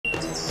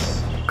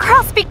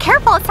Girls, be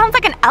careful. It sounds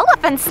like an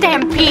elephant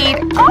stampede.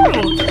 Oh!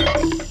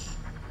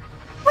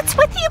 What's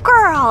with you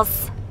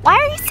girls? Why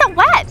are you so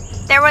wet?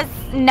 There was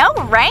no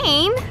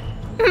rain.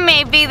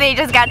 Maybe they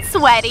just got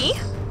sweaty.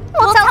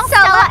 We'll tell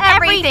Stella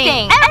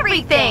everything.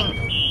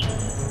 Everything.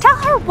 Tell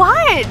her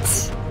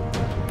what?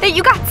 That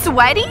you got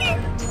sweaty?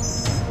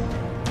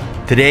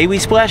 Today we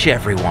splash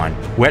everyone.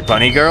 Wet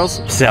bunny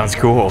girls? Sounds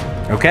cool.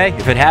 Okay,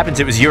 if it happens,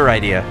 it was your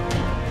idea.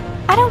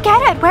 I don't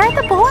get it. Where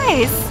are the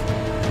boys?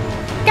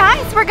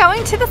 Guys, we're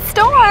going to the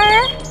store.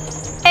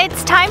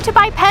 It's time to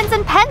buy pens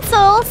and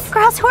pencils.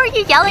 Girls, who are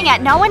you yelling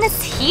at? No one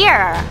is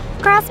here.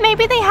 Girls,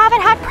 maybe they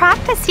haven't had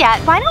practice yet.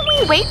 Why don't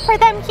we wait for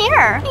them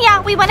here?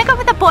 Yeah, we want to go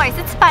with the boys.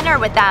 It's funner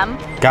with them.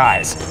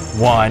 Guys,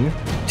 1,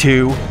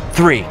 2,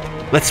 3.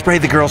 Let's spray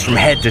the girls from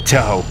head to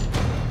toe.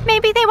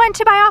 Maybe they went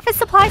to buy office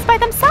supplies by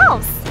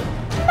themselves.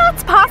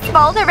 That's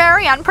possible. They're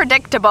very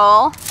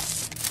unpredictable.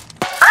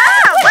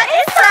 Ah! What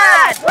is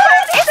that?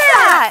 What is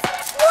that?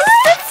 Is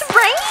this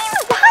rain?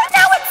 What?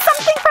 Now it's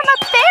something from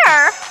up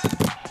there.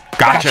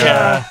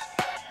 Gotcha!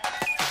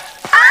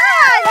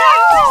 Ah,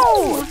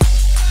 no!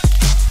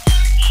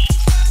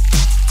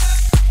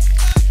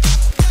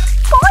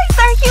 Boys,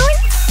 are you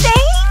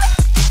insane?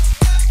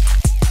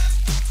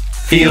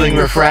 Feeling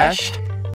refreshed?